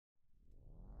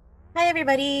Hi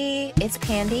everybody, it's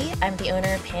Pandy. I'm the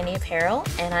owner of Pandy Apparel,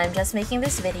 and I'm just making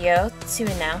this video to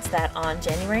announce that on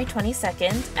January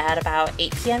 22nd at about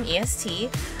 8 p.m. EST,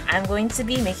 I'm going to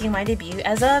be making my debut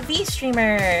as a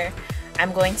vstreamer.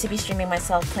 I'm going to be streaming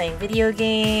myself playing video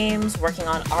games, working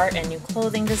on art and new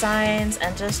clothing designs,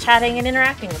 and just chatting and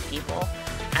interacting with people.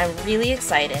 I'm really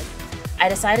excited. I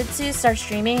decided to start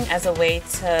streaming as a way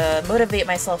to motivate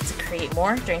myself to create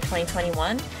more during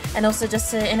 2021, and also just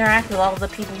to interact with all of the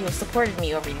people who have supported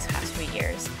me over these past few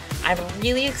years. I'm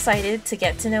really excited to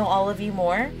get to know all of you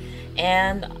more,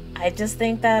 and I just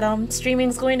think that streaming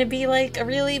is going to be like a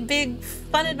really big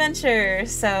fun adventure,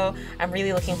 so I'm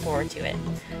really looking forward to it.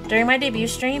 During my debut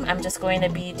stream, I'm just going to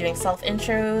be doing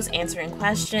self-intros, answering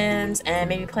questions, and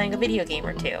maybe playing a video game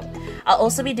or two. I'll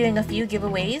also be doing a few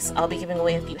giveaways. I'll be giving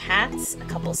away a few hats, a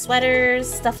couple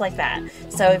sweaters, stuff like that.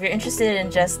 So if you're interested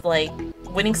in just like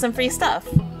winning some free stuff,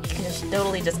 you can just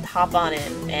totally just hop on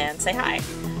in and say hi.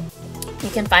 You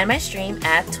can find my stream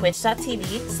at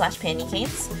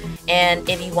twitch.tv/pandycanes, and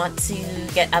if you want to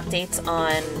get updates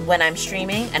on when I'm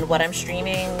streaming and what I'm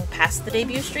streaming past the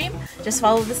debut stream, just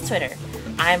follow this Twitter.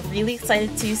 I'm really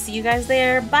excited to see you guys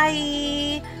there.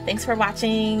 Bye! Thanks for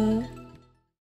watching!